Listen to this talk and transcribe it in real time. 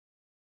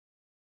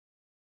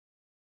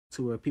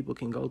to where people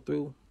can go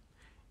through,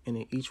 and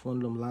in each one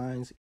of them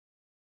lines,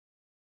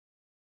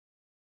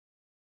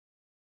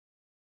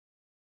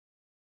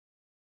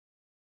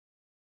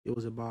 it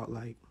was about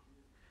like,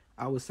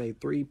 I would say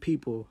 3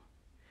 people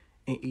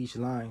in each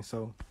line.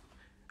 So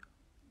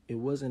it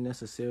wasn't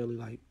necessarily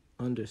like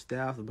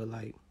understaffed, but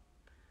like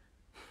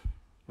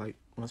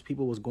once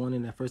people was going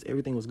in at first,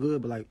 everything was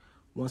good. But like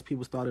once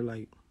people started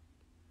like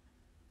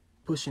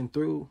pushing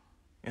through,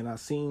 and I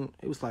seen,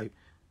 it was like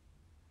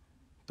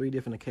 3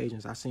 different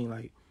occasions. I seen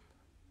like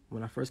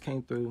when I first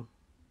came through,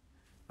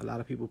 a lot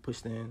of people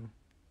pushed in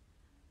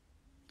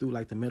through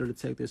like the metal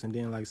detectors, and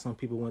then like some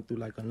people went through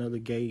like another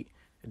gate,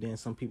 and then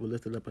some people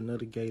lifted up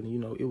another gate,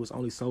 and it was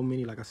only so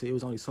many, like I said, it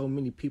was only so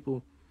many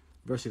people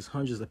versus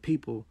hundreds of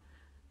people.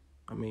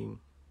 I mean,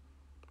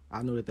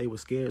 I know that they were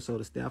scared, so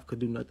the staff could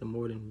do nothing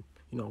more than,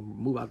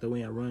 move out the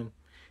way and run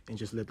and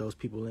just let those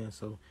people in.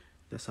 So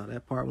that's how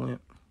that part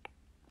went.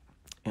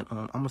 And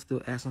I'm going to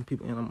still ask some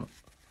people, and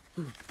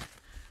okay,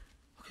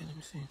 let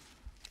me see.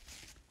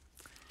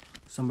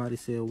 Somebody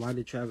said, why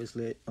did Travis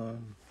let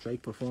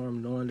Drake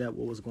perform knowing that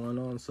what was going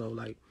on? So,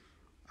 like,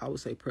 I would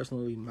say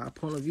personally, my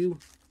point of view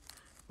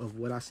of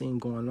what I seen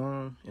going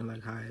on and,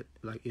 like, how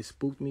it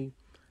spooked me,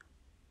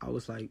 I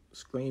was, like,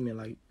 screaming,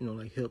 like,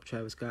 like, help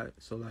Travis Scott.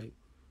 So, like,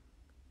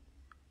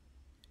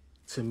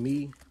 to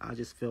me, I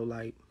just felt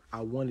like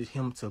I wanted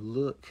him to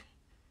look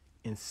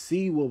and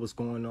see what was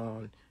going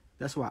on.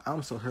 That's why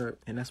I'm so hurt,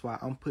 and that's why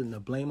I'm putting the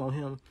blame on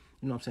him.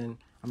 You know what I'm saying?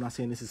 I'm not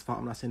saying this is fault.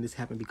 I'm not saying this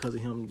happened because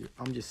of him.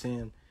 I'm just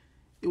saying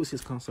it was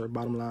his concert,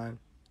 bottom line.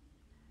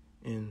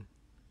 And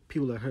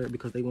people are hurt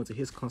because they went to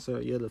his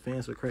concert. Yeah, the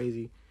fans were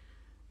crazy.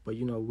 But,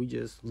 we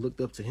just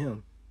looked up to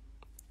him,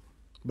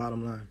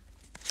 bottom line.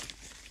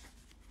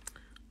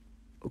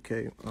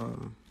 Okay,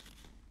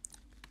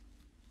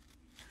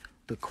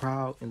 the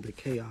crowd and the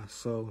chaos.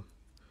 So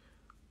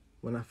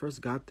when I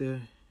first got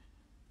there,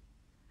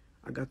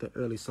 I got there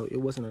early, so it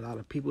wasn't a lot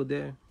of people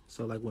there.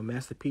 So, like, when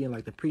Master P and,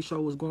 like, the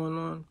pre-show was going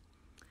on,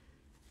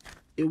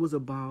 it was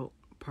about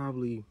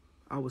probably,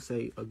 I would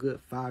say, a good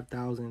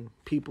 5,000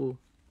 people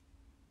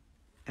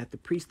at the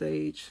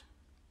pre-stage.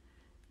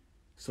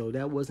 So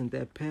that wasn't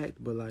that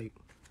packed, but, like,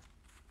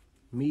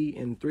 me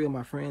and 3 of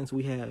my friends,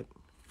 we had,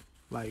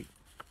 like,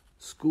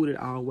 scooted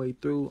our way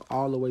through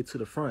all the way to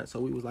the front. So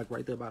we was, like,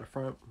 right there by the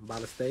front, by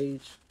the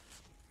stage.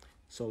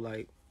 So,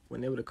 like,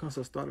 whenever the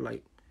concert started,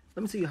 like,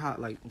 let me see how,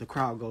 like, the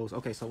crowd goes.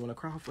 Okay, so when the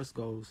crowd first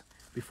goes,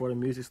 before the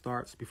music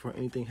starts, before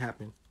anything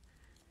happened,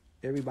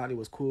 everybody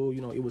was cool.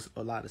 It was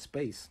a lot of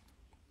space.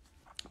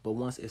 But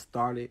once it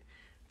started,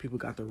 people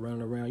got to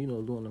run around,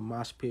 doing the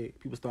mosh pit.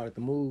 People started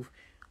to move.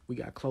 We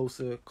got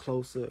closer,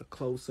 closer,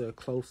 closer,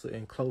 closer,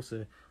 and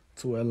closer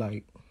to where,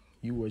 like,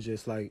 you were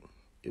just, like,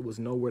 it was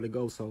nowhere to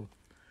go. So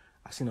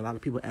I seen a lot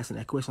of people asking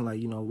that question,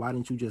 like, why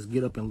didn't you just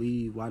get up and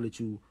leave? Like, if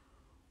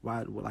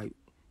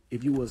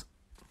you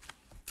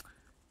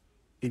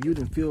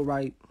didn't feel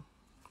right,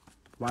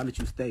 why did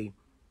you stay?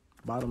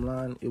 Bottom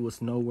line, it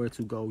was nowhere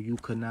to go. You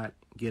could not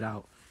get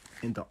out.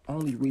 And the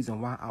only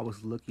reason why I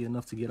was lucky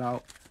enough to get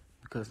out,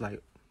 because,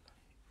 like,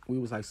 we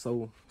was, like,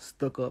 so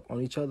stuck up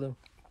on each other.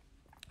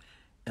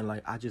 And,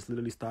 like, I just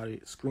literally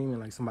started screaming,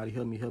 like, somebody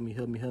help me, help me,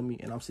 help me, help me.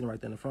 And I'm sitting right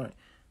there in the front.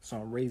 So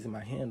I'm raising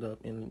my hand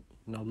up. And,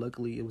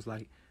 luckily it was,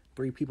 like,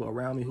 3 people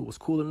around me who was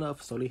cool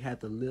enough. So they had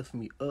to lift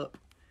me up.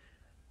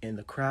 And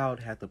the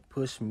crowd had to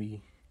push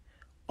me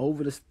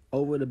over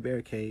the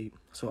barricade.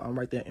 So I'm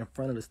right there in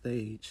front of the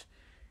stage.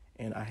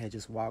 And I had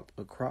just walked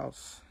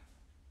across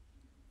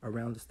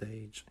around the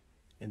stage.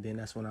 And then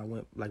that's when I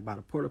went, like, by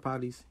the porta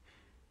potties.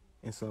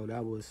 And so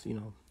that was,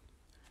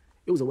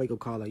 it was a wake-up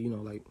call, like,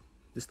 like,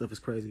 this stuff is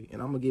crazy.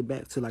 And I'm going to get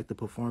back to, like, the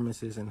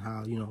performances and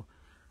how,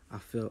 I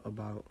felt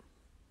about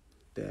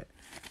that.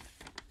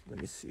 Let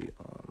me see.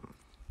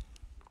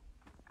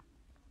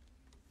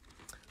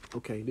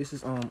 Okay, this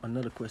is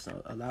another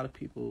question. A lot of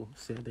people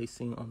said they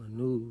seen on the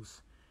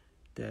news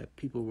that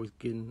people was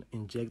getting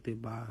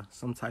injected by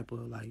some type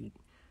of, like,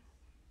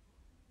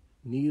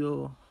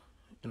 needle.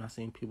 And I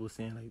seen people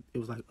saying, like, it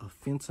was like a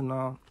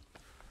fentanyl.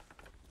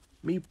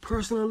 Me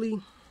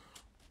personally,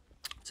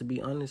 to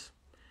be honest,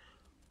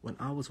 when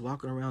I was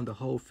walking around the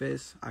whole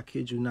fest, I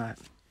kid you not,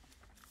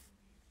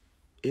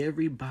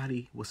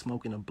 everybody was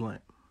smoking a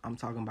blunt. I'm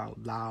talking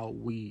about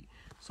loud weed.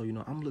 So,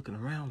 I'm looking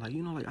around like,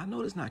 like, I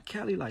know it's not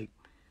Cali. Like,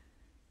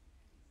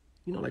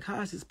 like,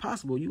 how is this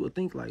possible? You would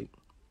think, like,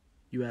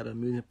 you at a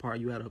music park,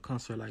 you at a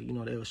concert, like,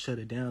 they'll shut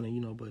it down.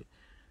 And, but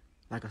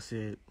like I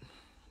said,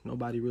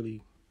 nobody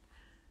really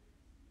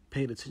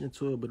paid attention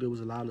to it, but there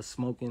was a lot of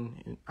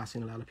smoking, and I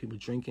seen a lot of people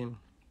drinking.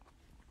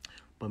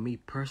 But me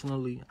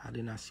personally, I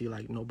did not see,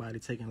 like, nobody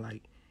taking,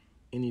 like,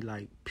 any,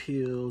 like,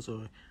 pills,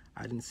 or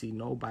I didn't see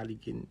nobody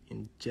getting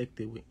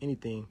injected with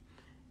anything.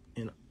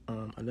 And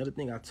another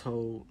thing I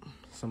told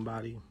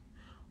somebody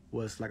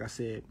was, like I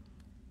said,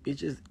 it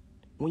just,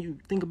 when you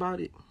think about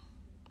it,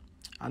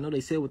 I know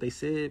they said what they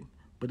said,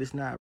 but it's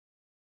not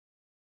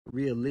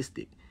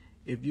realistic.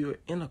 If you're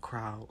in a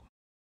crowd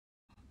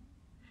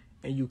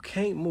and you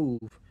can't move,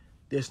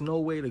 there's no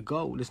way to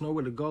go. There's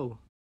nowhere to go.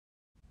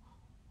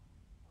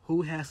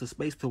 who has the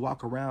space to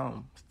walk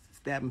around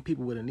stabbing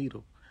people with a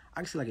needle?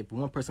 I can see like if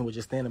one person was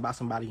just standing by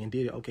somebody and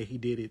did it, okay, he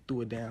did it,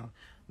 threw it down,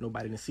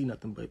 nobody didn't see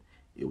nothing, but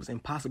it was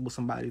impossible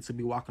somebody to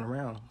be walking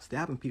around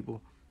stabbing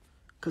people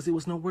because there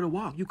was nowhere to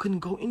walk. You couldn't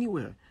go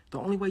anywhere. The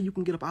only way you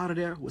can get up out of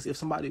there was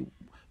if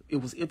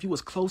if you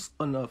was close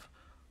enough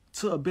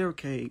to a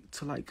barricade,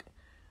 to like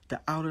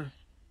the outer,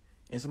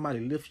 and somebody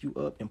lift you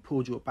up and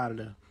pulled you up out of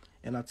there.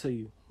 And I tell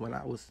you, when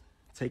I was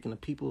taking the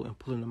people and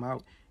pulling them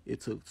out,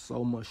 it took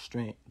so much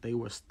strength. They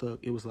were stuck.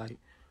 It was like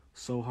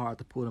so hard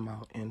to pull them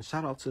out. And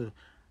shout out to,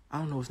 I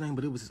don't know his name,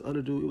 but it was this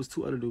other dude. It was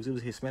two other dudes. It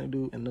was a Hispanic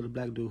dude and another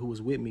black dude who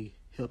was with me,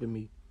 helping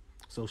me.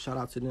 So shout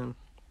out to them.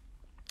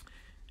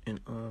 And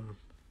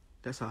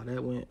that's how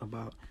that went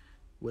about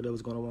whatever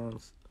was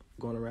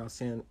going around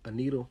saying a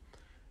needle.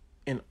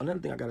 And another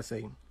thing I gotta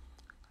say,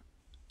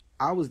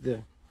 I was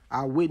there.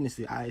 I witnessed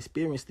it. I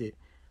experienced it.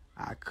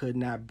 I could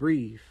not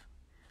breathe.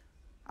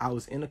 I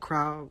was in a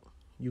crowd.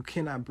 You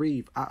cannot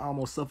breathe. I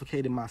almost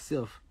suffocated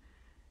myself.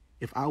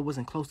 If I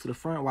wasn't close to the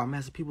front while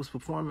Master P was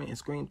performing and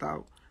screamed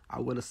out, I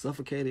would have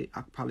suffocated.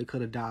 I probably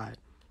could have died.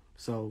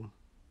 So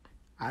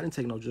I didn't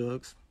take no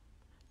drugs.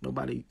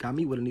 Nobody got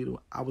me with a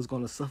needle. I was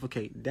going to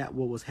suffocate. That's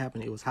what was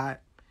happening. It was hot.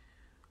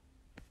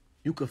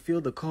 You could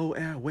feel the cold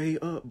air way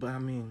up, but I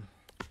mean,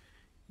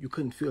 you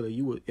couldn't feel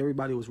it.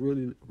 Everybody was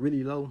really,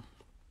 really low,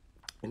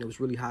 and it was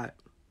really hot,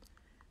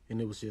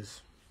 and it was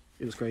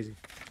crazy.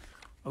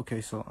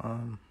 Okay, so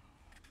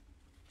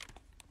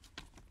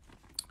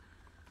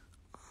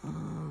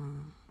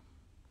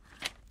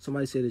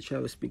somebody said that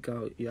Travis speak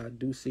out. Yeah, I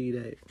do see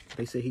that.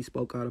 They say he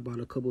spoke out about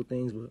a couple of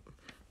things, but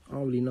I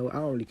don't really know. I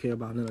don't really care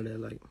about none of that.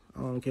 Like, I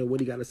don't care what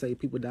he got to say.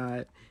 People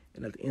died,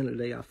 and at the end of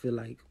the day, I feel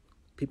like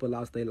people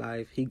lost their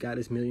life. He got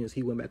his millions.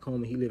 He went back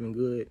home, and he living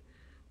good.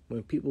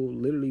 When people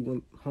literally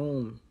went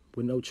home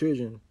with no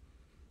children,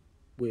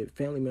 with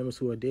family members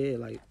who are dead,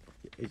 like,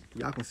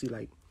 y'all can see,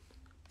 like,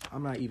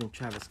 I'm not even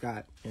Travis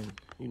Scott, and,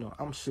 you know,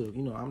 I'm shook.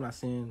 You know, I'm not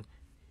saying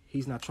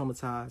he's not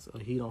traumatized or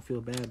he don't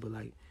feel bad, but,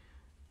 like,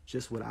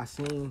 just what I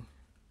seen,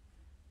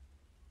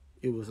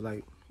 it was,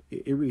 like,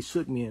 it really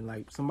shook me. And,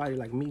 like, somebody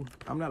like me,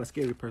 I'm not a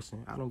scary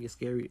person. I don't get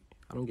scary.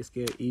 I don't get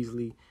scared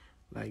easily.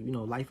 Like, you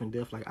know, life and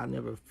death, like, I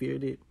never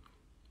feared it.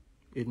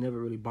 It never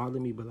really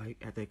bothered me, but, like,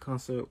 at that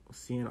concert,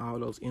 seeing all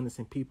those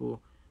innocent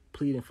people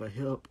pleading for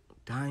help,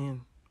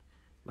 dying,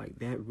 like,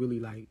 that really,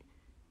 like,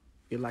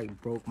 it,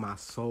 like, broke my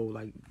soul,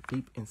 like,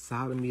 deep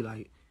inside of me.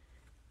 Like,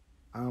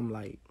 I'm,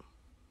 like,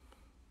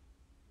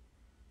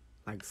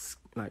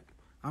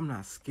 I'm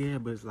not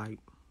scared, but it's, like,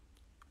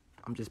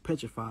 I'm just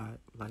petrified.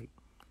 Like,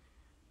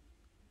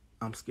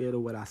 I'm scared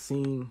of what I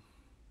seen.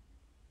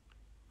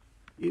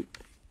 It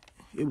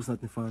was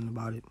nothing fun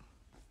about it.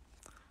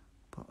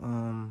 But,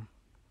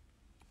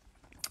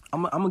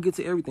 I'm gonna get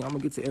to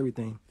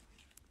everything.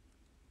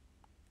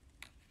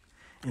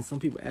 And some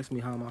people ask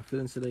me how am I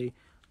feeling today.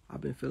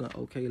 I've been feeling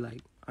okay.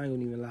 Like, I ain't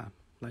gonna even lie.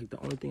 Like, the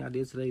only thing I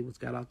did today was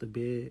got out the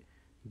bed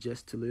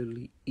just to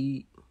literally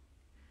eat.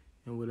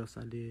 And what else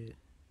I did?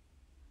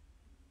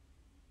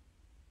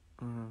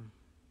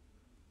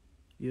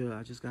 Yeah,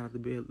 I just got out the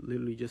bed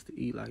literally just to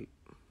eat. Like,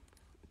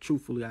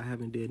 truthfully, I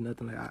haven't did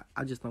nothing. Like,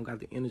 I just don't got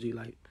the energy,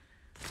 like,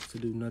 to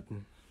do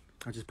nothing.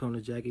 I just put on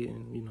the jacket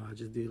and, you know, I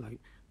just did, like,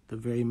 the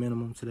very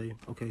minimum today.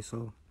 Okay,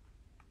 so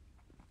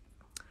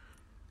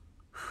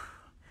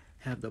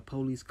have the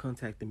police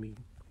contacted me?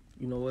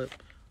 You know what?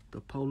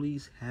 The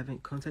police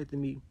haven't contacted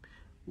me,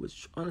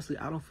 which honestly,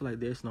 I don't feel like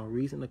there's no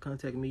reason to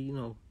contact me. You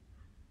know,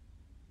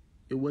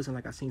 it wasn't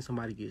like I seen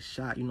somebody get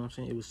shot. You know what I'm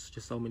saying? It was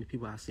just so many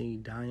people I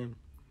seen dying.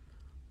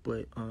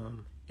 But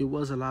it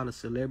was a lot of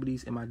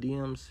celebrities in my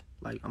DMs.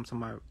 Like, I'm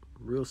talking about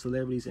real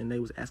celebrities, and they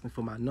was asking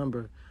for my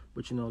number.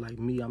 But, you know, like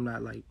me, I'm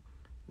not like,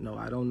 no,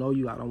 I don't know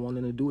you. I don't want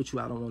nothing to do with you.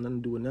 I don't want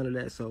nothing to do with none of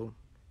that. So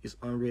it's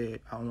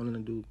unread. I don't want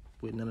nothing to do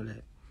with none of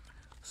that.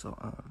 So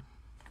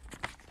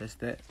that's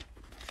that.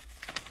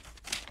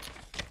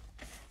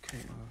 Okay.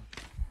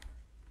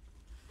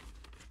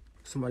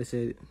 Somebody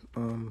said,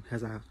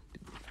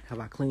 have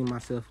I cleaned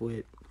myself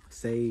with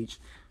sage?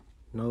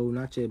 No,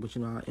 not yet. But,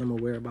 you know, I am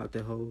aware about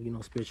that whole, you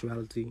know,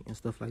 spirituality and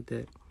stuff like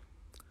that.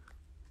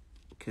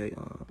 Okay.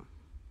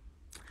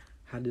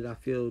 How did I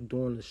feel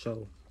during the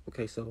show?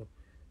 Okay, so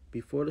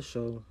before the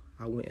show,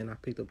 I went and I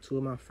picked up 2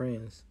 of my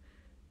friends.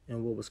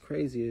 And what was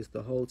crazy is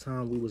the whole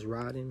time we was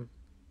riding,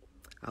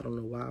 I don't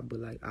know why, but,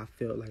 like, I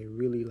felt, like,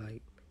 really,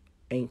 like,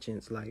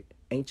 anxious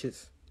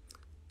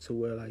to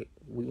where, like,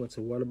 we went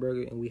to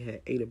Whataburger and we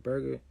had ate a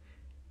burger,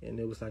 and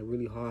it was, like,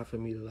 really hard for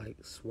me to, like,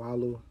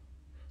 swallow.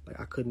 Like,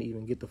 I couldn't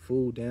even get the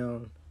food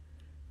down,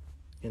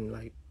 and,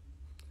 like,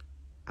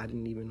 I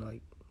didn't even,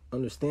 like,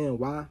 understand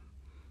why.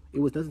 It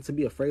was nothing to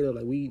be afraid of.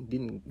 Like, we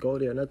didn't go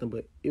there or nothing,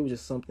 but it was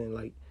just something,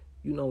 like,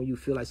 you know, you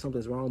feel like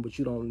something's wrong, but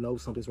you don't know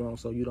something's wrong,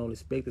 so you don't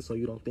expect it, so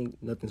you don't think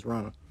nothing's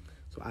wrong.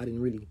 So I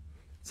didn't really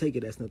take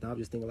it as nothing. I was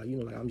just thinking, like, you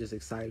know, like, I'm just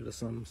excited or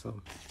something. So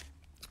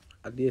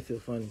I did feel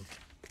funny.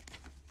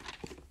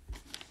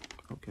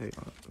 Okay,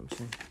 let me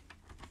see.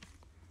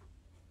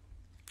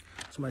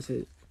 Somebody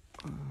said,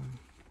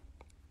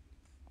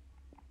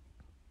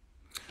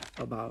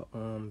 about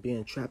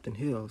being trapped in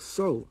hell.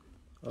 So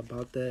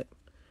about that,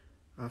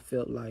 I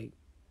felt like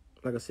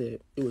I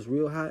said, it was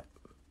real hot.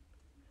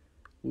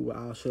 We were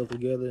all shoved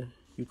together.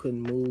 You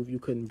couldn't move, you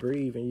couldn't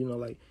breathe, and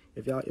like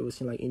if y'all ever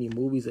seen like any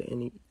movies or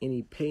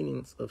any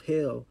paintings of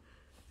hell,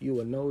 you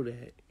will know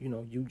that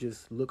you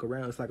just look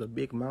around. It's like a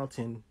big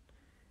mountain,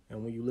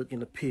 and when you look in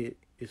the pit,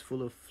 it's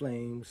full of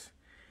flames.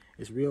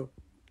 It's real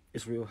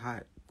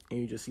hot, and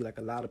you just see like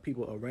a lot of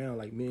people around,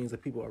 like millions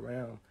of people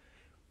around,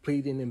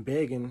 pleading and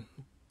begging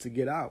to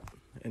get out.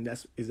 And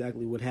that's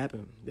exactly what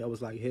happened. That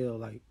was like hell.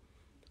 Like,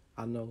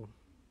 I know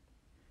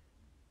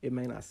it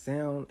may not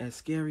sound as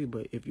scary,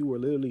 but if you were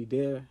literally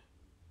there,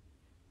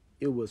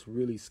 it was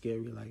really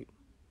scary. Like,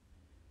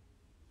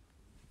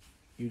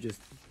 you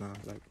just,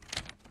 like,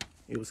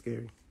 it was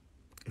scary.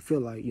 It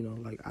felt like,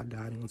 like I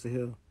died and went to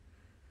hell.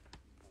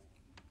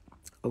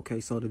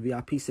 Okay, so the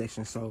VIP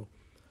section. So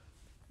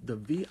the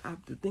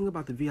thing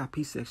about the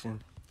VIP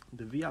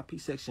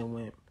section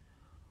went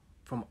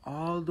from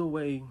all the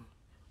way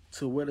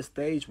to where the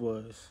stage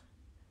was,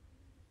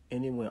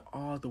 and it went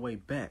all the way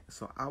back.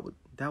 So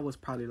that was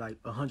probably like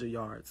 100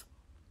 yards.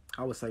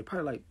 I would say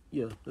probably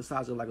like, the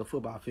size of like a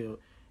football field.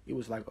 It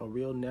was like a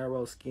real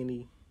narrow,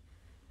 skinny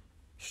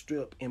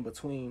strip in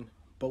between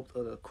both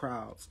of the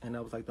crowds, and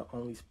that was like the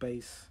only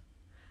space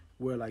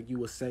where like you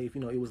were safe.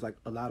 It was like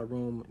a lot of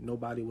room.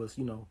 Nobody was,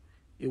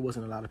 it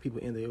wasn't a lot of people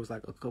in there. It was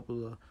like a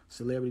couple of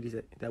celebrities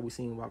that we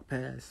seen walk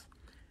past,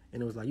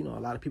 and it was like, a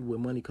lot of people with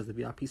money, because the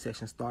VIP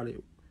section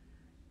started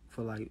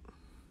for like,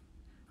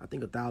 I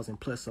think 1,000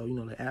 plus. So,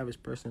 the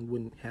average person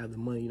wouldn't have the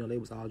money. They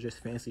was all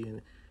dressed fancy,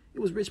 and it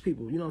was rich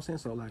people, you know what I'm saying?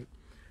 So like,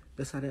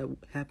 that's how that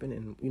happened.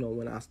 And,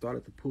 when I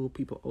started to pull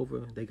people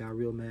over, they got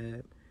real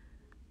mad,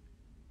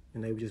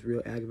 and they were just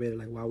real aggravated.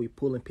 Like, why we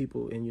pulling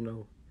people?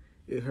 And,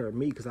 it hurt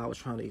me because I was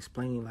trying to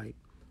explain like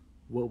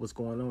what was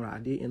going on. I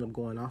did end up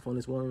going off on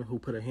this woman who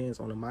put her hands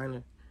on a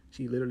minor.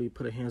 She literally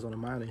put her hands on a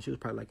minor, and she was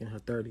probably like in her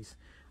 30s.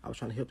 I was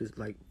trying to help this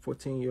like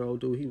 14-year-old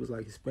dude. He was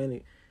like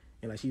Hispanic,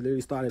 and like she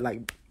literally started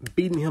like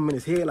beating him in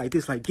his head like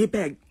this, like get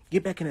back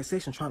in that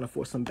section, trying to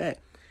force him back.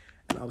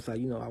 And I was like,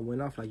 I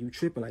went off like, you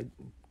tripping, like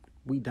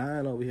we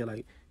dying over here,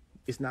 like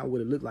it's not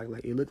what it looked like.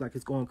 Like it looked like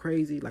it's going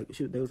crazy. Like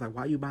they was like,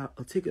 why you buy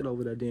a ticket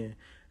over there then?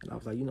 And I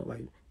was like,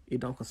 like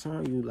it don't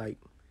concern you. Like,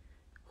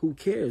 who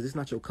cares? It's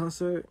not your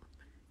concert.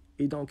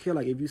 It don't care.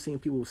 Like, if you seen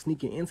people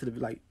sneaking into the,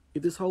 like,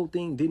 if this whole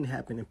thing didn't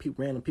happen and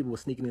random people were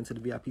sneaking into the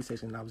VIP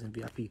section and I was in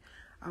VIP,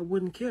 I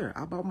wouldn't care.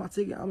 I bought my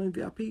ticket. I'm in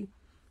VIP.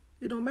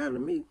 It don't matter to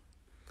me.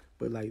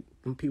 But like,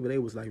 them people, they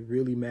was like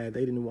really mad.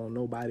 They didn't want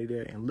nobody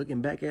there. And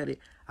looking back at it,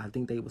 I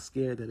think they were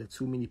scared that if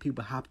too many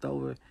people hopped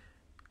over,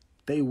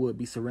 they would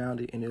be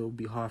surrounded and it would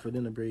be hard for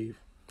them to breathe.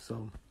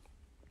 So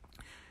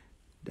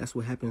that's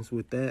what happens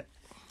with that.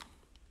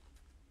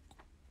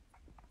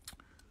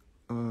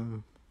 Let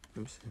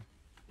me see.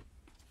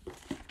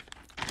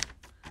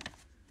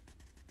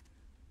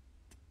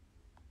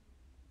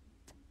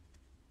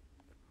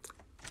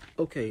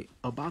 Okay,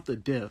 about the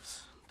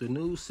deaths. The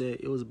news said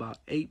it was about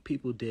 8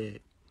 people dead.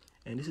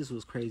 And this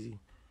was crazy.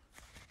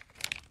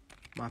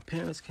 My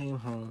parents came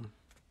home,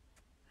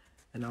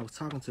 and I was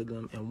talking to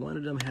them, and one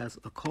of them has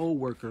a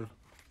co-worker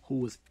who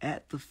was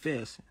at the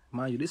fest.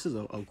 Mind you, this is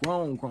a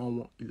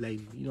grown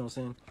lady, you know what I'm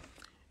saying?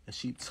 And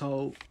she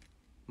told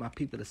my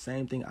people the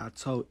same thing I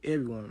told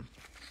everyone.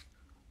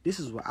 This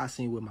is what I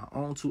seen with my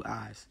own 2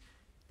 eyes.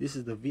 This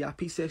is the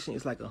VIP section.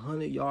 It's like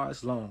 100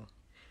 yards long.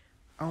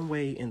 I'm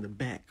way in the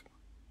back,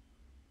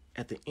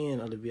 at the end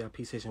of the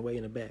VIP section, way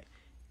in the back.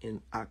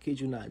 And I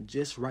kid you not,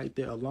 just right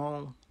there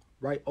along,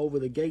 right over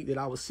the gate that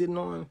I was sitting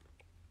on,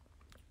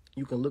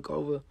 you can look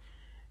over,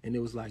 and it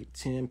was like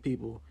 10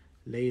 people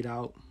laid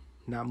out,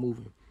 not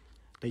moving.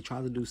 They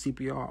tried to do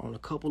CPR on a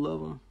couple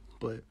of them,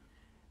 but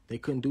they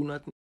couldn't do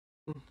nothing.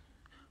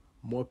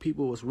 More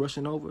people was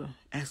rushing over,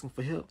 asking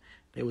for help.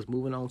 They was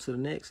moving on to the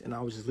next, and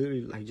I was just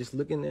literally like just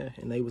looking there,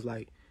 and they was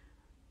like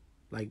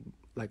a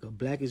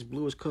blackish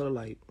bluish color,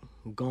 like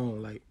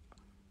gone. Like,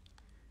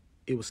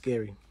 it was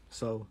scary.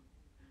 So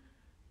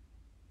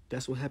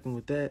that's what happened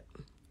with that.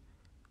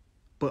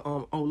 But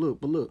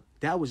look,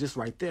 that was just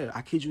right there.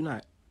 I kid you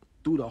not.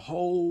 Through the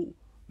whole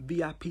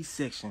VIP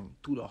section,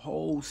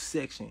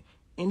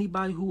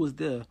 anybody who was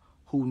there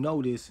who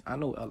know this, I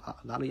know a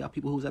lot of y'all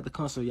people who was at the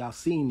concert, y'all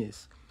seen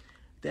this.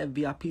 That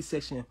VIP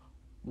section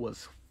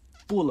was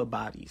full of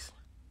bodies.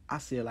 I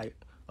said like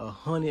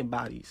 100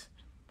 bodies.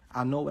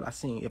 I know what I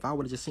seen. If I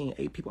would have just seen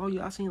 8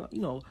 people, I seen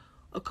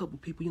a couple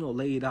people,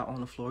 laid out on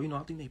the floor. I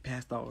think they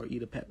passed out or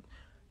either passed.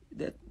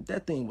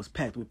 That thing was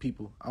packed with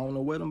people. I don't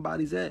know where them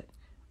bodies at.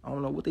 I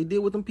don't know what they did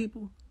with them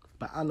people,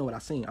 but I know what I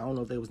seen. I don't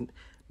know if they was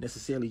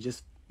necessarily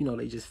just,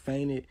 they just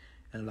fainted,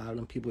 and a lot of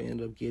them people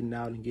ended up getting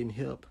out and getting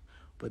help.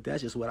 But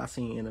that's just what I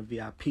seen in the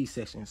VIP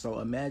section. So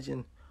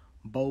imagine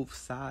both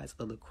sides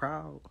of the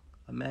crowd.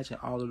 Imagine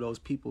all of those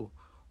people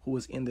who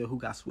was in there who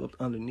got swept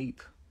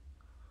underneath,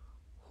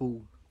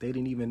 who they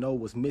didn't even know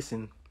was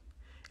missing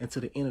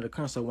until the end of the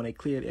concert when they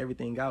cleared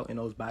everything out and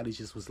those bodies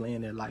just was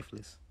laying there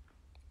lifeless.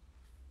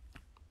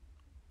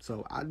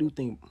 So I do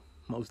think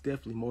most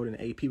definitely more than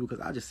 8 people,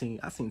 because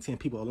I seen 10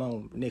 people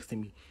alone next to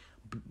me,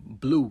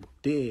 blue,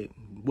 dead,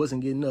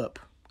 wasn't getting up,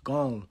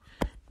 gone,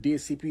 did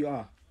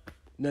CPR,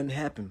 nothing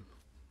happened,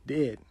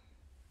 dead.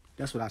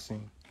 That's what I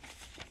seen.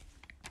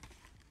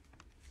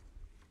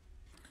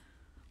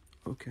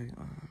 Okay.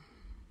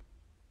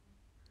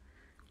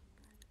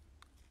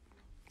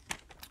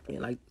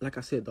 And like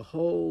I said,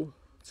 to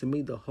me,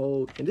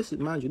 and this is,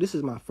 mind you, this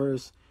is my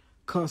first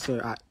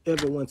concert I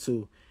ever went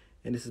to,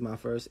 and this is my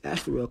first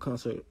Astroworld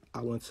concert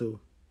I went to.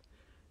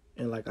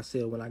 And like I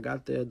said, when I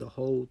got there, the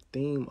whole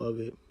theme of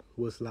it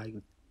was like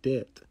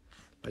death.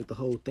 Like the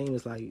whole thing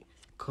is like,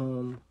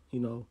 come,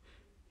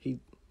 he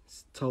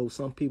told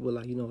some people,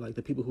 like, like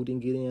the people who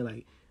didn't get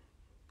in,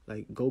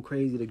 like go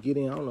crazy to get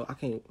in. I don't know, I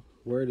can't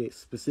word it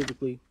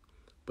specifically,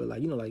 but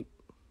like, like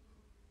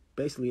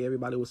basically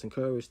everybody was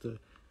encouraged to,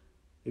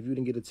 if you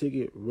didn't get a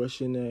ticket, rush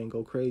in there and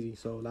go crazy.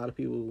 So a lot of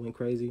people went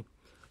crazy.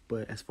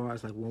 But as far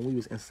as like when we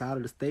was inside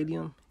of the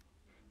stadium,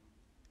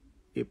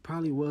 it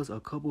probably was a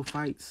couple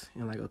fights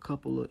and like a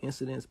couple of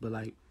incidents, but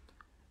like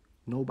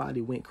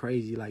nobody went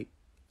crazy. Like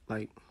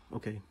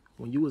okay,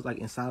 when you was like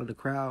inside of the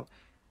crowd,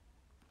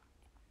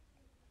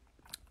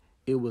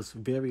 it was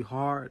very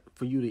hard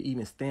for you to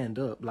even stand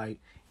up. Like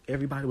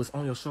everybody was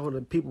on your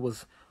shoulder. People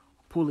was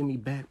pulling me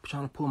back,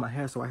 trying to pull my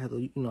hair, so I had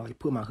to, like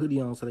put my hoodie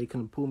on so they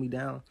couldn't pull me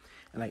down.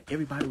 And like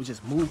everybody was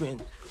just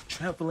moving,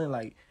 trampling.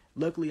 Like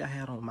luckily I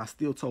had on my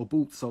steel toe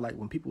boots, so like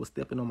when people were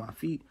stepping on my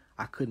feet,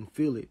 I couldn't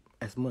feel it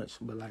as much.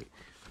 But like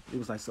it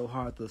was like so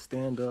hard to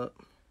stand up.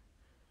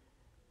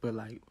 But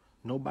like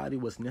nobody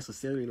was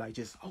necessarily like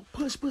just, oh,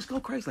 push, go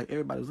crazy. Like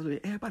everybody was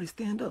literally, everybody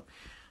stand up.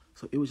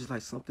 So it was just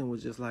like something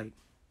was just like,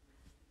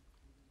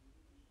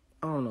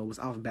 I don't know, it was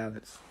off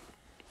balance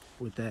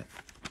with that.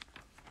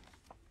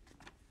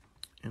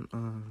 And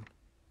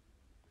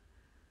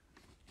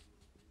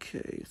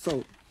okay,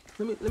 so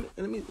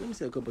let me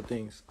say a couple of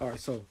things. All right,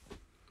 so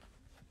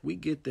we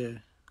get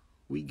there,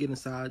 we get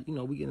inside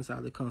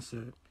the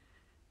concert,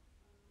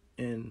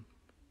 and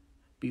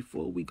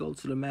before we go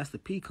to the Master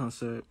P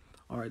concert,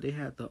 all right, they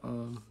had the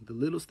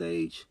little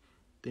stage,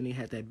 then they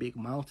had that big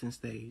mountain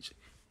stage.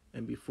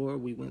 And before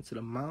we went to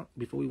the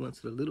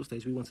little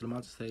stage, we went to the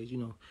mountain stage.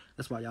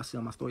 That's why y'all see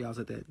on my story, I was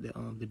at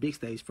the big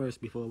stage first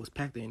before it was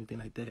packed or anything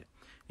like that.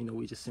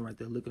 We just sitting right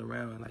there looking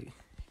around, and like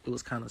it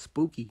was kind of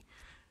spooky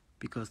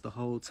because the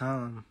whole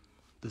time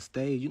the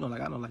stage,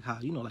 like I know like how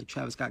like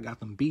Travis Scott got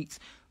them beats.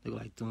 They were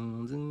like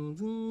dun, dun,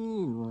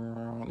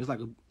 dun. It was like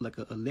a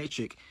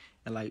electric,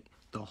 and like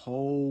the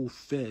whole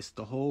fest,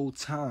 the whole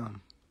time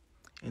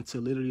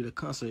until literally the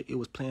concert, it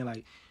was playing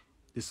like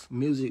this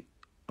music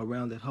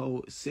around that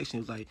whole section.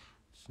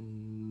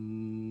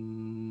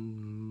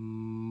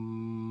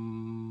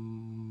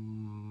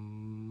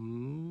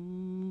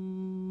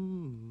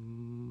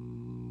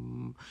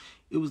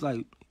 It was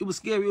like it was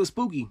scary, it was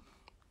spooky,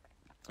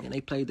 and they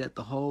played that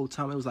the whole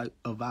time. It was like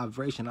a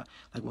vibration.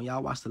 Like when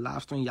y'all watch the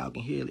live stream, y'all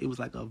can hear it. It was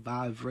like a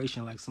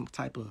vibration, like some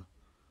type of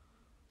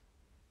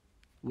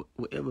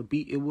whatever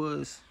beat it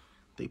was.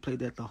 They played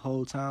that the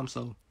whole time,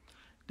 so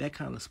that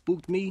kind of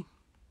spooked me.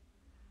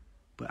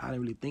 But I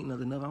didn't really think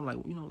nothing of it. I'm like,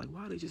 like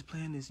why are they just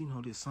playing this,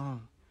 this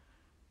song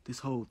this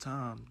whole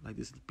time, like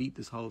this beat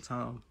this whole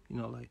time,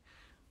 like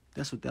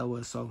that's what that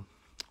was. So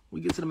we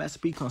get to the Master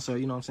P concert,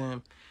 you know what I'm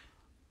saying?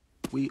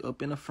 We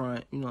up in the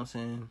front, you know what I'm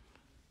saying?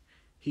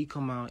 He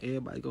come out,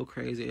 everybody go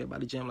crazy,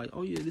 everybody jam like,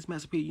 oh yeah, this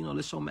Master P,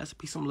 let's show Master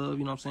P some love,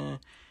 you know what I'm saying?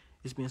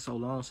 It's been so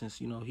long since,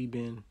 he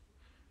been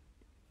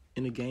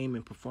in the game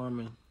and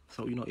performing.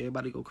 So,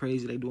 everybody go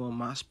crazy. They doing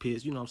mosh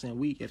pits. You know what I'm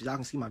saying? If y'all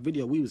can see my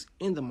video, we was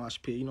in the mosh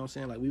pit. You know what I'm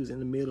saying? Like, we was in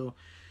the middle.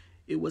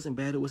 It wasn't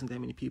bad. It wasn't that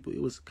many people.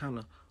 It was kind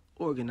of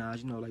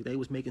organized. Like, they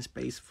was making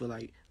space for,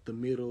 like, the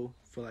middle,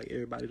 for, like,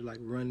 everybody to, like,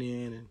 run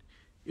in. And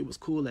it was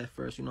cool at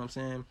first. You know what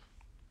I'm saying?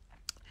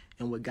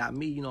 And what got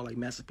me, like,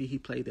 Master P, he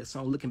played that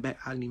song. Looking back,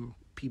 I didn't even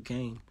peep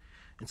game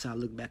until I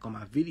looked back on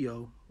my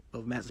video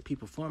of Master P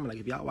performing. Like,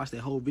 if y'all watch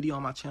that whole video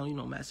on my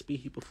channel, Master P,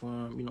 he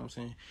performed. You know what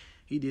I'm saying?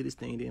 He did his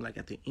thing. Then, like,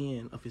 at the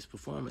end of his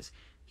performance,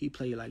 he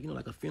played, like,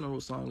 like a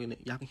funeral song. And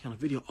y'all can hear on the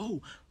video,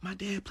 oh, my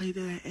dad played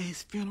that at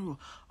his funeral.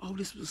 Oh,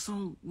 this was a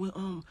song when,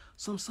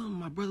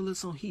 my brother little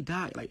song, he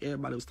died. Like,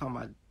 everybody was talking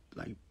about,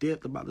 like,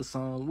 death about the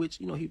song, which,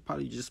 he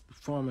probably just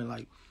performing,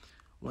 like,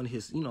 one of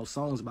his,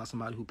 songs about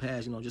somebody who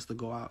passed, just to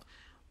go out.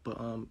 But,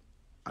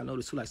 I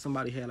noticed, too, like,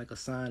 somebody had, like, a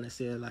sign that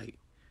said, like,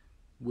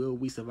 will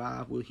we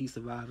survive? Will he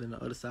survive? And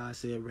the other side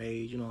said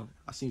rage.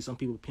 I seen some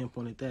people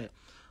pinpointed that.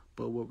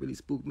 But what really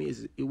spooked me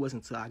is it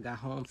wasn't until I got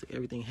home till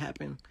everything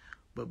happened.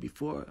 But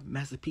before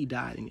Master P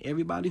died, and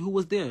everybody who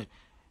was there,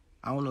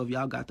 I don't know if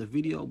y'all got the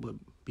video, but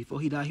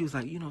before he died, he was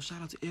like,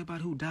 shout out to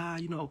everybody who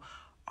died,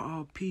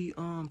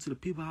 RP to the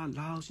people I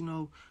lost,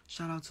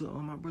 shout out to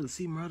my brother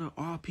C Murder,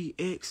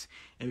 RPX.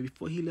 And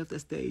before he left that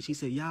stage, he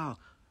said, y'all,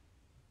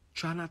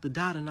 try not to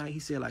die tonight. He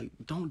said, like,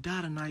 don't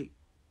die tonight.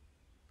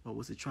 Or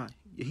was it try?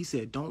 He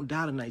said, don't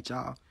die tonight,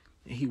 y'all.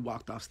 And he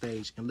walked off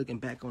stage. And looking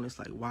back on this,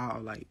 like, wow,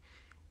 like,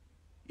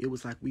 it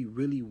was like we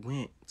really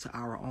went to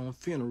our own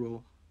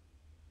funeral.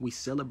 We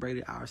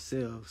celebrated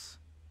ourselves.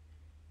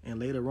 And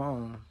later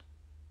on,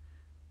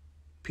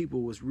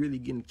 people was really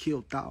getting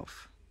killed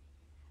off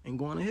and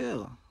going to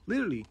hell.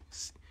 Literally.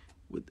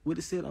 What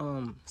it said,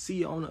 see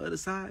you on the other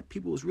side.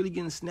 People was really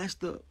getting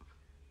snatched up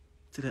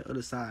to that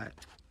other side.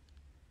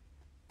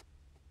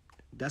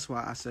 That's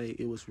why I say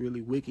it was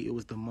really wicked. It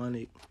was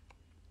demonic.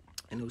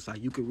 And it was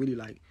like, you could really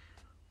like,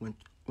 when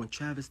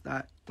Travis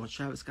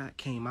Scott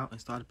came out and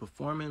started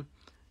performing,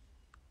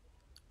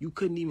 you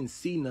couldn't even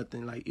see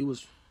nothing. Like, it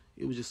was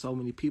just so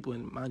many people.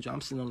 And mind you,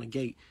 I'm sitting on the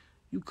gate.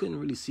 You couldn't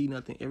really see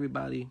nothing.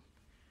 Everybody,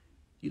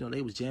 you know,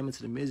 they was jamming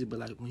to the music. But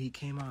like, when he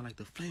came out, like,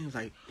 the flames,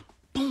 like,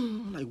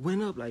 boom, like,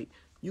 went up. Like,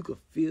 you could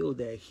feel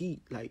that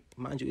heat. Like,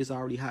 mind you, it's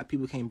already hot.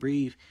 People can't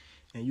breathe.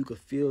 And you could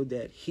feel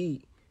that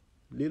heat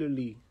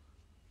literally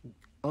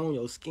on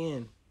your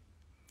skin.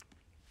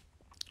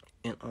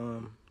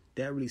 And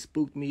that really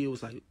spooked me. It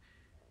was like,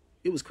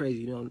 it was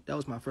crazy. You know, that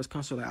was my first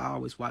concert. Like, I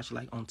always watch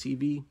like on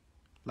TV,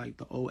 like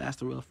the old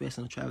Astroworld Fest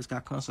and the Travis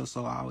Scott concert.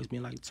 So I always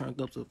been like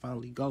turned up to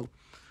finally go.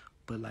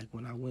 But like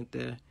when I went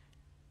there,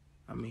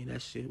 I mean,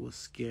 that shit was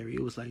scary.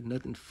 It was like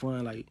nothing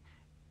fun. Like,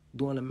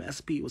 doing the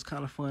Master P was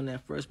kind of fun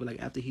at first, but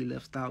like after he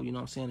left out, you know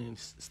what I'm saying, and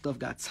stuff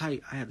got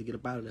tight, I had to get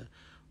up out of there.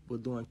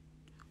 But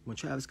when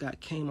Travis Scott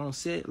came on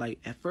set, like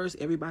at first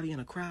everybody in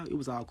the crowd, it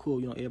was all cool,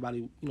 you know, everybody,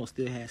 you know,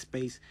 still had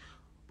space.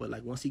 But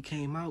like once he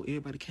came out,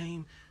 everybody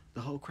came,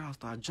 the whole crowd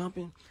started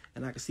jumping,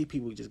 and I could see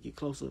people just get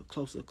closer,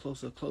 closer,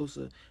 closer,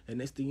 closer. And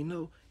next thing you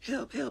know,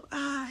 help, help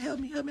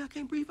me, I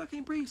can't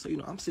breathe. So, you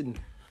know, I'm sitting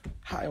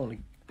high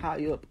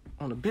up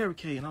on the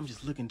barricade, and I'm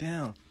just looking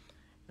down,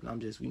 and I'm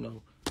just, you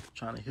know,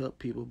 trying to help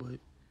people. But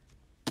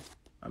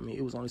I mean,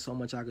 it was only so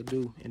much I could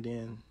do. And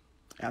then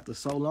after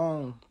so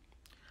long,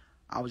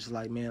 I was just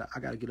like, man, I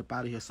gotta get up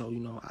out of here. So, you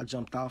know, I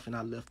jumped off and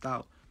I left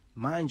out.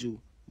 Mind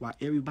you, while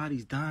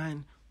everybody's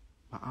dying,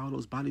 while all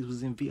those bodies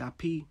was in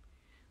VIP,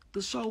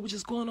 the show was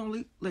just going on.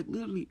 Like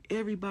literally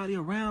everybody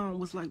around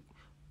was like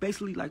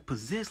basically like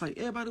possessed. Like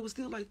everybody was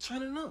still like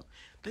turning up.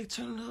 They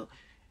turning up,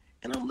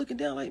 and I'm looking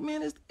down like,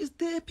 man, it's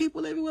dead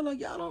people everywhere. Like,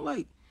 y'all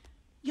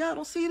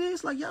don't see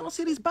this. Like, y'all don't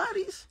see these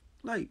bodies.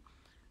 Like,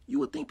 you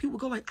would think people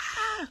go like,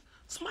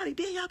 somebody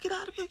dead, y'all get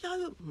out of here,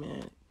 y'all.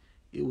 Man,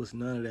 it was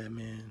none of that,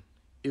 man.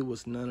 It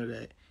was none of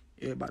that.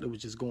 Everybody was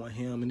just going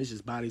ham, and it's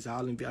just bodies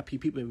all in VIP.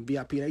 People in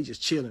VIP, they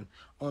just chilling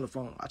on the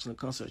phone, watching the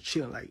concert,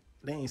 chilling. Like,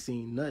 they ain't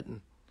seen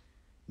nothing.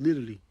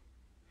 Literally.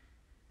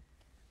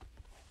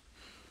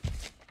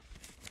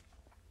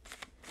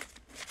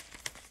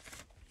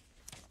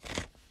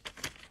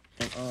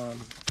 And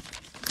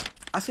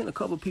I seen a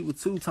couple people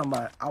too talking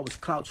about I was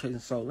clout chasing.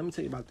 So let me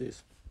tell you about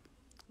this.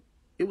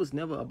 It was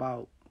never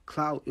about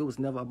clout. It was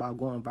never about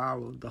going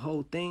viral. The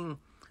whole thing,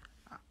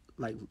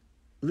 like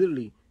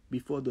literally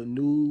before the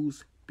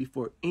news,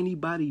 before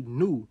anybody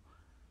knew,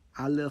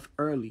 I left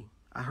early.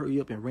 I hurried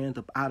up and ran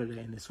up out of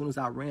there. And as soon as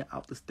I ran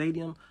out the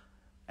stadium,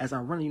 as I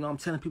run, you know, I'm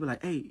telling people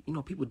like, hey, you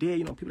know, people dead.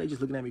 You know, people, they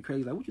just looking at me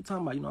crazy. Like, what you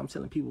talking about? You know, I'm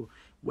telling people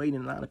waiting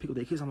in line to pick up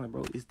their kids. I'm like,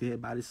 bro, it's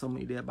dead bodies. So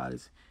many dead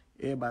bodies.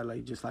 Everybody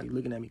like just like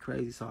looking at me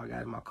crazy. So I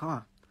got in my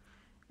car.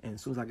 And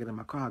as soon as I get in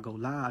my car, I go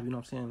live. You know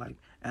what I'm saying? Like,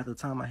 at the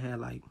time I had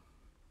like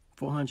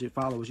 400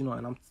 followers, you know,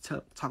 and I'm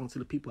talking to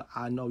the people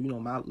I know, you know,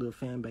 my little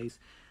fan base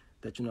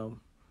that, you know,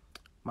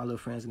 my little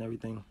friends and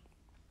everything.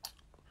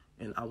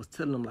 And I was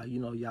telling them, like, you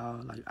know,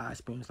 y'all, like, I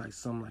experienced, like,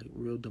 some, like,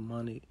 real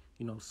demonic,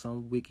 you know,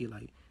 some wicked,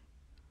 like,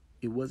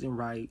 it wasn't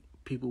right.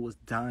 People was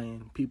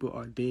dying. People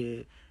are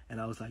dead.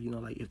 And I was like, you know,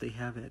 like, if they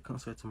have that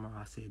concert tomorrow,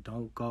 I said,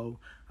 don't go.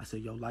 I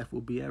said, your life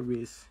will be at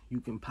risk. You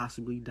can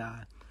possibly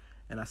die.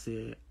 And I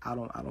said, I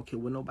don't care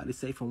what nobody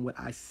say. From what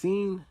I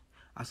seen,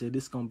 I said,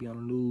 this is going to be on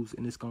the news,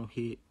 and it's going to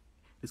hit.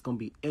 It's going to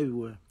be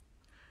everywhere.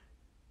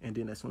 And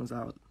then as soon as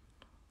I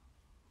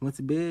went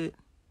to bed,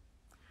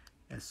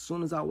 as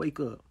soon as I wake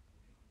up,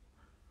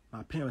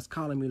 my parents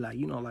calling me like,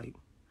 you know,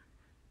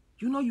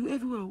 you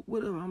everywhere,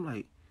 whatever. I'm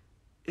like,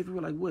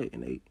 everywhere, like what?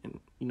 And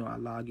you know, I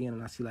log in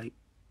and I see like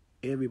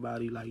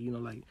everybody, like, you know,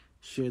 like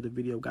share the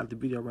video, got the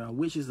video around,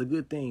 which is a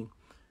good thing.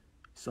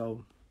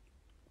 So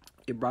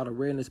it brought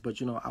awareness,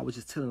 but you know, I was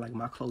just telling like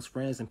my close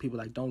friends and people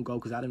like, don't go,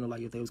 because I didn't know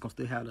like if they was gonna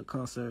still have the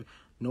concert.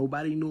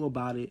 Nobody knew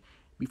about it.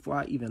 Before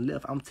I even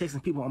left, I'm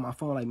texting people on my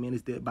phone like, man,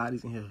 there's dead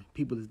bodies in here.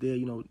 People is dead,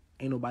 you know,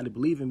 ain't nobody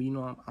believing me. You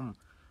know,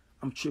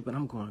 I'm tripping.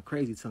 I'm going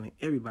crazy, telling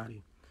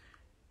everybody.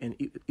 And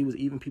it was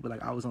even people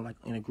like I was on like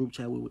in a group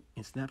chat with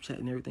in Snapchat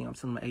and everything. I'm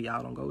telling them, hey,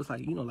 y'all don't go. It's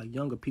like, you know, like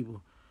younger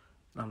people.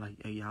 And I'm like,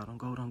 hey, y'all don't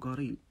go.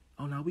 They,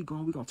 oh, no, we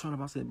going to turn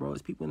up. I said, bro,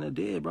 it's people in there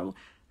dead, bro.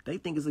 They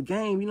think it's a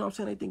game. You know what I'm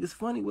saying? They think it's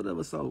funny,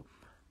 whatever. So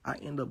I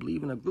end up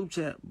leaving the group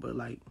chat. But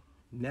like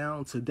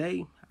now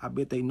today, I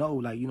bet they know,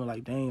 like, you know,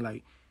 like, dang,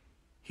 like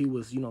he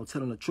was, you know,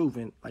 telling the truth.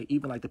 And like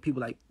even like the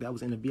people like that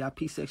was in the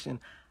VIP section,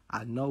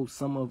 I know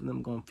some of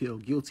them gonna feel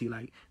guilty.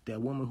 Like that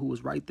woman who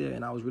was right there,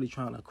 and I was really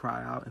trying to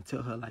cry out and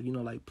tell her, like, you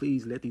know, like,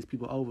 please let these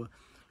people over.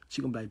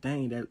 She gonna be like,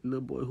 dang, that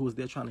little boy who was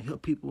there trying to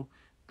help people,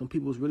 them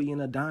people was really in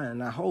there dying.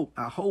 And I hope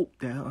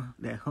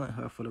that hunt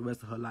her for the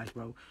rest of her life,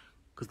 bro.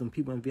 Because them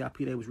people in VIP,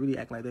 they was really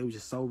acting like they was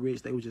just so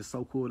rich, they was just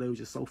so cool, they was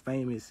just so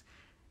famous,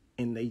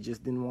 and they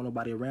just didn't want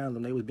nobody around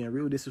them. They was being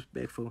real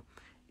disrespectful.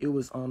 it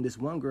was this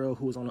one girl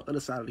who was on the other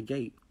side of the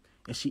gate,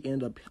 and she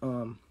ended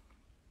up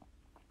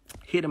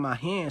hitting my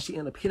hand. She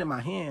ended up hitting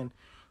my hand.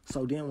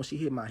 So then when she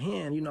hit my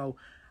hand, you know,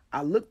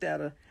 I looked at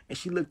her and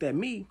she looked at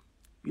me.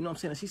 You know what I'm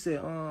saying? And she said,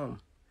 I'm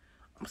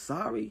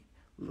sorry.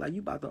 Like, you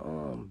about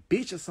to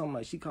bitch or something.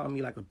 Like, she called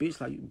me like a bitch,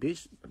 like, you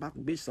bitch, about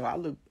the bitch. So I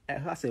looked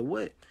at her, I said,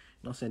 what? You know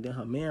what I'm saying? Then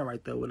her man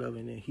right there, whatever.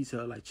 And then he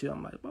said, like, chill.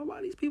 I'm like, bro,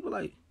 why these people,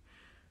 like,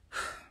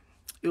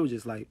 it was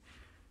just like,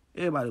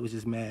 everybody was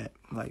just mad.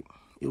 Like,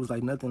 it was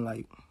like nothing,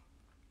 like,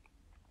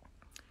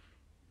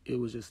 it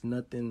was just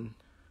nothing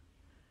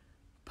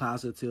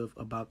positive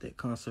about that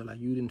concert. Like,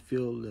 you didn't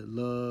feel the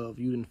love.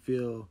 You didn't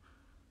feel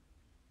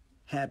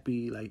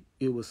happy. Like,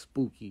 it was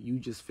spooky. You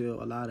just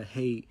feel a lot of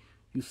hate.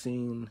 You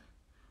seen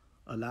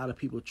a lot of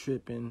people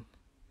tripping.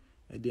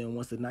 And then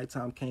once the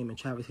nighttime came and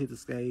Travis hit the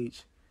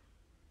stage,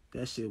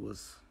 that shit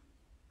was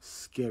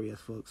scary as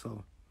fuck.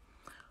 So,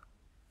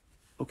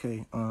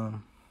 okay,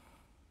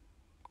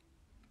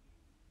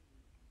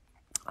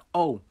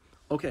 oh,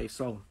 okay,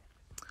 so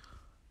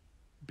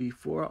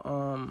before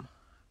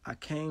I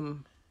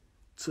came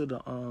to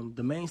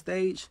the main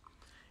stage,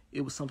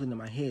 it was something in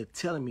my head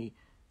telling me,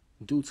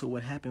 due to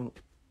what happened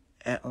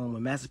at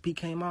when Master P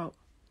came out.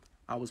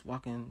 I was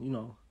walking, you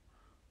know,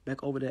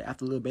 back over there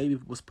after Lil Baby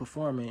was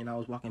performing, and I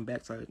was walking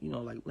back to, you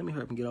know, like, let me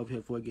hurry up and get over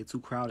here before it get too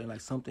crowded. And like,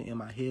 something in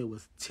my head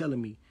was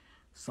telling me,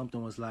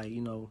 something was like,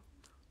 you know,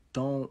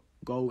 don't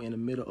go in the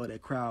middle of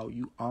that crowd.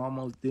 You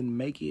almost didn't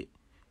make it.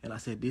 And I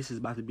said, this is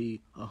about to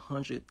be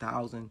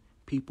 100,000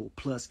 people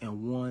plus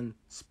in one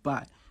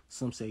spot.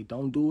 Some say,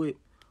 don't do it.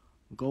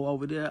 Go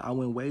over there. I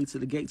went way to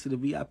the gate to the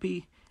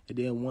VIP. And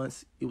then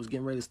once it was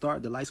getting ready to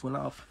start, the lights went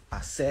off. I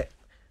sat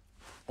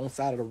on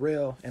side of the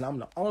rail, and I'm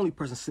the only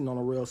person sitting on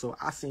the rail. So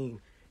I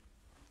seen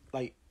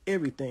like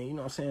everything, you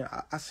know what I'm saying?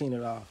 I seen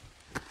it all.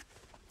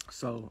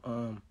 So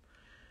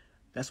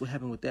that's what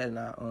happened with that.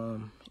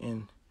 And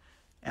and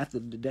after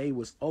the day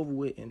was over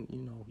with, and you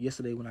know,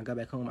 yesterday when I got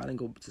back home, I didn't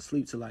go to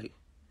sleep till like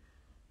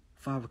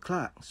 5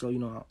 o'clock. So you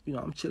know,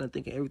 I'm chilling,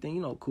 thinking everything,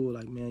 you know, cool.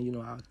 Like, man, you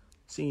know, I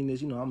seen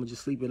this, you know, I'm gonna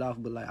just sleep it off.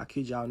 But like, I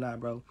kid y'all not,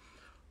 bro.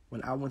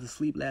 When I went to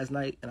sleep last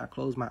night and I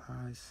closed my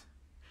eyes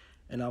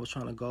and I was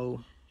trying to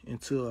go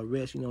into a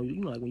rest, you know,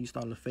 like when you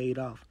starting to fade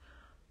off,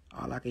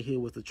 all I could hear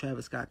was the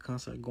Travis Scott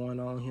concert going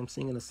on, him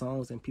singing the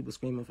songs and people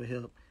screaming for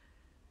help.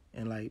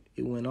 And like,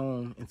 it went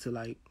on until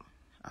like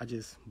I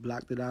just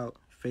blocked it out,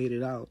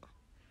 faded out,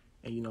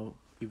 and you know,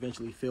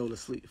 eventually fell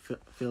asleep.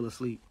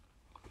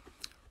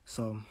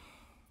 So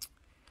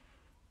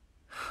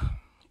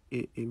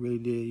it really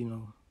did, you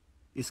know,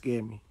 it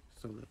scared me.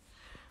 So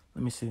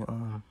let me see.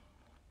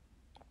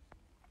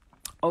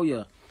 Oh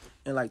yeah,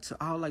 and like, to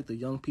all like the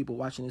young people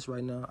watching this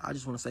right now, I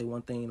just want to say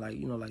one thing. Like,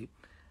 you know, like,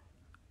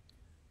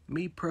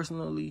 me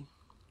personally,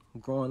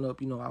 growing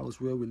up, you know, I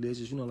was real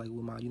religious, you know, like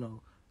with my, you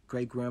know,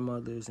 great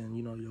grandmothers and,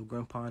 you know, your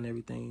grandpa and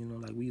everything, you know,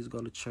 like we used to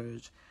go to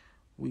church.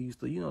 We used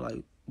to, you know,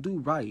 like do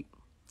right.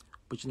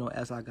 But, you know,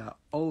 as I got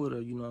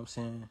older, you know what I'm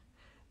saying,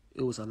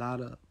 it was a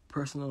lot of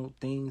personal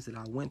things that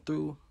I went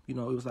through. You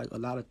know, it was like a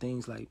lot of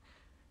things like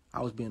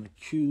I was being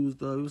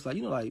accused of. It was like,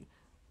 you know, like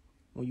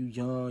when you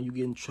young, you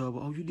get in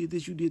trouble. Oh, you did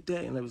this, you did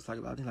that. And it was like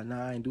a lot of things like,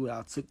 nah, I ain't do it.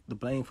 I took the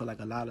blame for like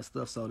a lot of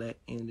stuff. So that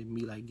ended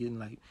me like getting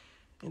like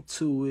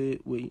into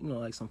it with, you know,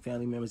 like some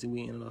family members, and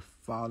we ended up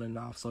falling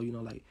off. So, you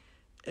know, like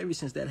ever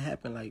since that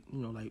happened, like, you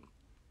know, like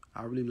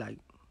I really like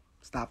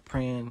stopped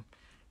praying,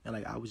 and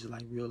like I was just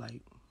like real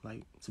like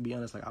to be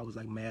honest, like I was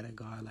like mad at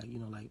God, like, you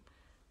know, like,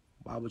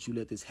 why would you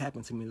let this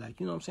happen to me? Like,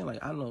 you know what I'm saying?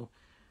 Like, I know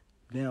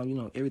now, you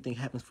know, everything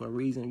happens for a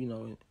reason, you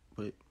know,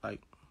 but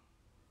like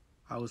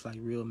I was like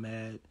real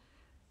mad,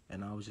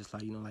 and I was just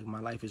like, you know, like my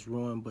life is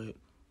ruined. But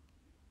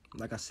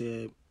like I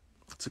said,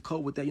 to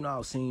cope with that, you know, I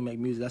was singing, make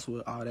music. That's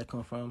where all that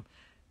come from.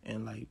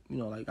 And like, you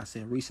know, like I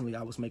said, recently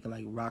I was making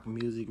like rock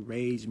music,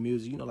 rage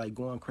music, you know, like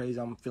going crazy.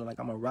 I'm feeling like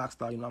I'm a rock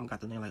star, you know, I'm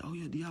got the name like, oh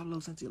yeah, Diablo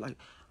Senti, like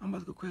I'm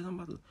about to go crazy,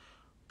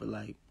 but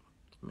like,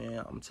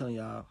 man, I'm telling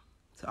y'all,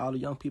 to all the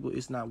young people,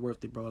 it's not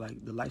worth it, bro.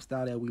 Like the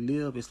lifestyle that we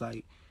live, it's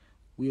like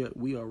we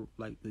are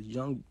like the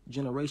young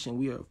generation,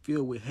 we are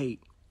filled with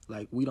hate.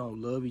 Like, we don't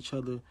love each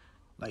other.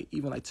 Like,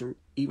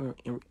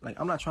 like,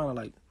 I'm not trying to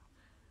like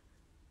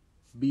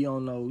be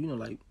on no, you know,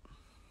 like,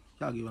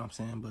 y'all get what I'm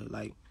saying, but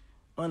like,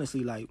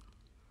 honestly, like,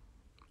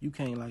 you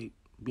can't like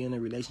be in a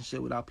relationship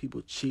without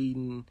people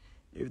cheating.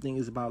 Everything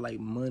is about like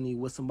money,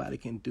 what somebody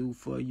can do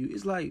for you.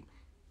 It's like,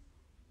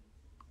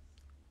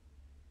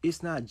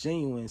 it's not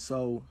genuine.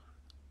 So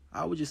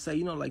I would just say,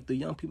 you know, like the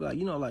young people, like,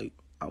 you know, like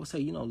I would say,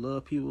 you know,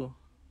 love people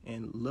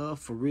and love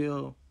for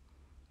real,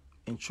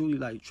 and truly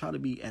like try to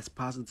be as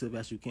positive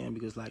as you can,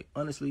 because like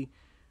honestly,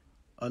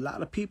 a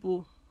lot of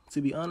people,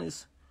 to be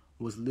honest,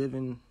 was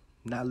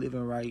not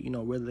living right, you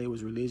know, whether they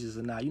was religious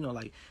or not, you know,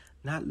 like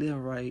not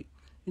living right,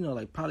 you know,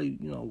 like probably,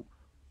 you know,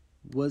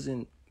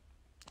 wasn't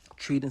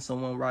treating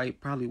someone right,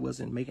 probably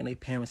wasn't making their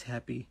parents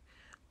happy,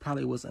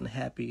 probably wasn't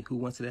happy, who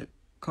went to that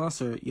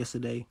concert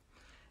yesterday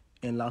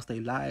and lost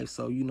their lives.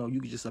 So, you know, you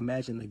can just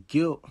imagine the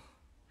guilt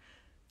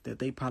that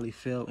they probably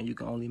felt, and you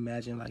can only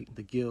imagine like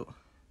the guilt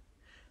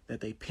that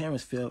they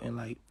parents felt, and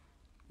like,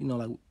 you know,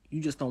 like you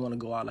just don't want to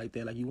go out like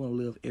that. Like you want to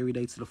live every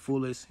day to the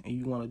fullest, and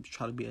you want to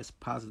try to be as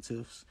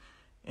positive.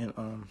 And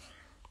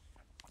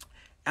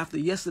after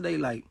yesterday,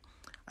 like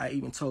I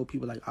even told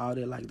people like all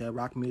that, like that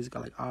rock music,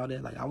 like all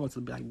that, like I want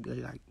to be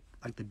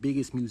like the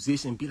biggest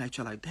musician, be like,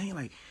 dang,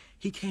 like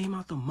he came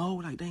out the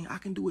mold, like dang, I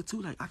can do it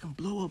too, like I can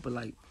blow up. But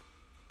like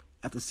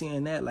after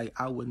seeing that, like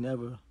I would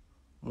never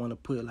want to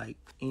put like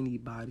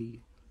anybody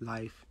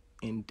life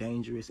in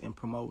dangerous and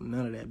promote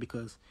none of that,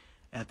 because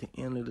at the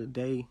end of the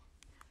day,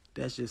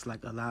 that's just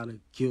like a lot of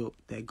guilt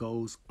that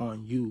goes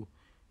on you.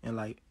 And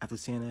like after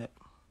seeing that,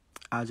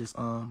 I just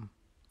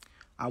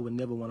I would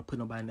never want to put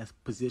nobody in that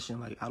position.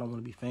 Like I don't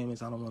want to be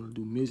famous, I don't want to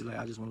do music, like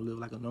I just want to live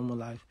like a normal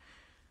life,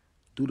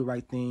 do the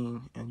right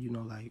thing, and you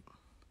know, like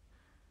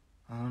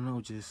I don't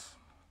know, just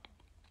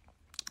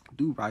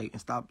do right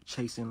and stop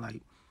chasing,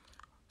 like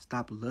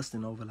stop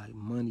lusting over like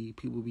money.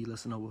 People be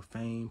lusting over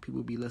fame,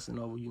 people be lusting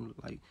over, you know,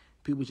 like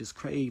people just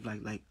crave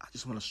like I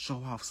just want to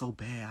show off so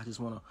bad. I just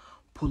want to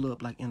pull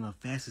up like in the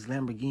fastest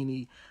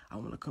Lamborghini. I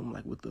want to come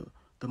like with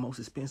the most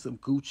expensive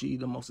Gucci,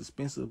 the most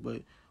expensive.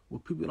 But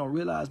what people don't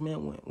realize, man,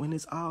 when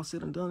it's all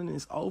said and done and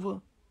it's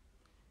over,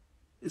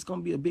 it's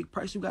gonna be a big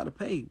price you gotta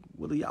pay,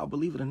 whether y'all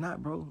believe it or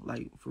not, bro.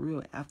 Like for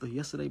real, after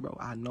yesterday, bro,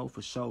 I know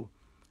for sure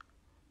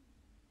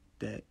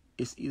that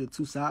it's either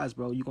two sides,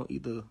 bro. You're gonna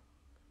either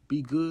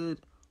be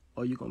good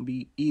or you're gonna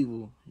be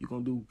evil. You're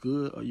gonna do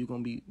good or you're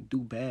gonna do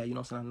bad. You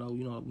know what I'm saying? I know,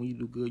 you know, when you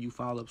do good, you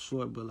fall up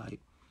short, but like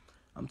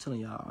I'm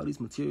telling y'all, all these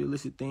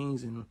materialistic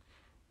things, and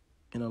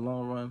in the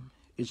long run,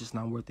 it's just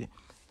not worth it.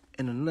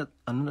 And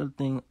another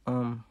thing,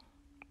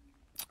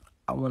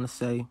 I want to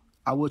say,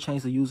 I will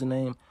change the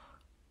username.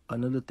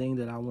 Another thing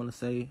that I want to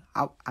say,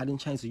 I didn't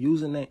change the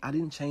username. I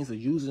didn't change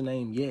the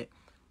username yet,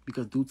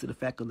 because due to the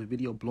fact of the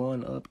video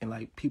blowing up and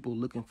like people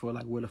looking for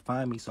like where to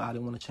find me, so I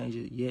didn't want to change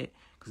it yet,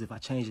 because if I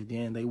change it,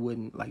 then they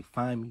wouldn't like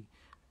find me.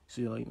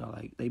 So you know,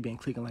 like they been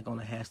clicking like on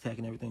the hashtag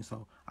and everything.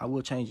 So I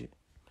will change it.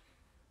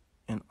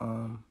 And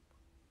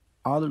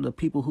all of the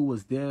people who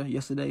was there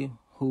yesterday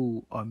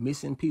who are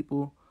missing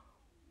people,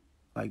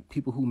 like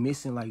people who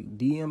missing, like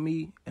DM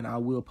me, and I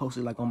will post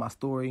it like on my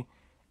story,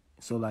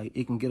 so like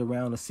it can get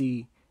around to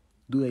see,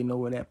 do they know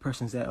where that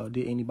person's at, or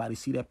did anybody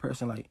see that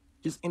person, like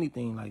just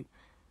anything, like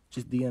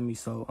just DM me.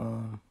 So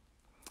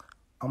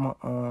I'm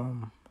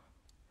gonna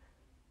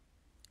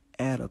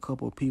add a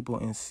couple of people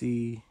and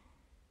see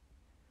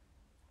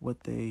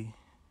what they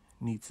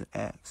need to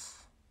ask.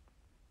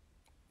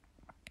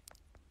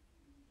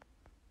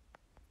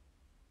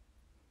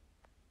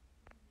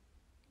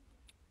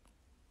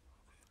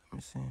 Let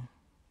me see.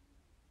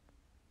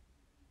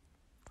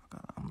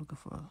 I'm looking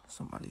for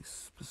somebody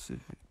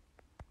specific.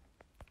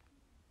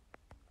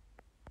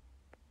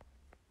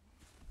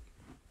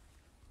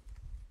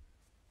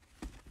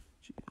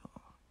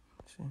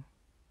 See.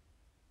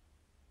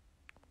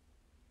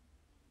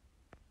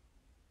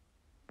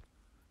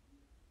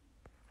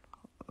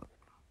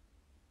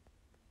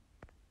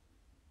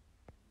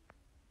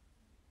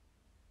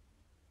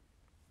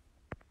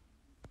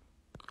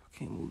 I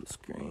can't move the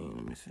screen.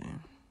 Let me see.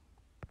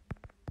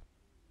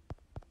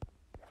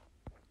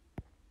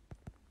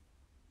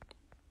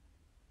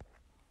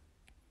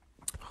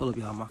 Hold up,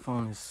 y'all. My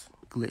phone is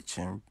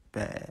glitching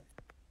bad.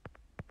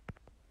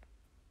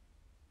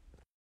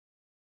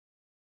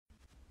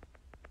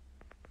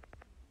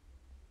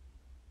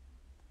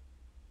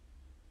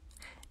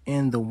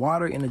 And the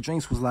water and the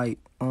drinks was like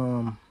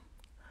 $5.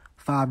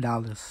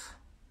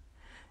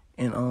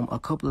 And a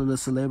couple of the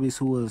celebrities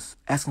who was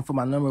asking for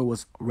my number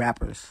was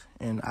rappers,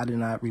 and I did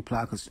not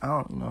reply because I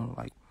don't, you know,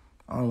 like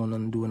I don't want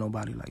nothing to do with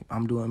nobody. Like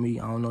I'm doing me.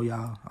 I don't know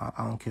y'all.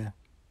 I don't care.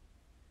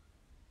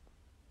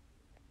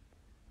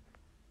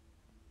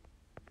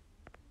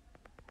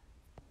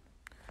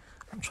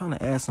 I'm trying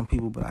to add some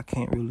people, but I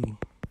can't really.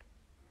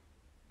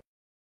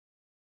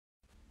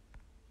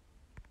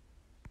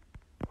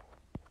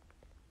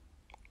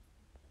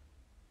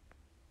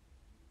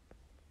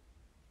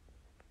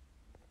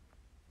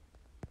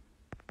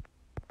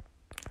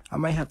 I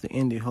might have to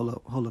end it. Hold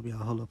up, y'all.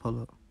 Hold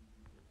up.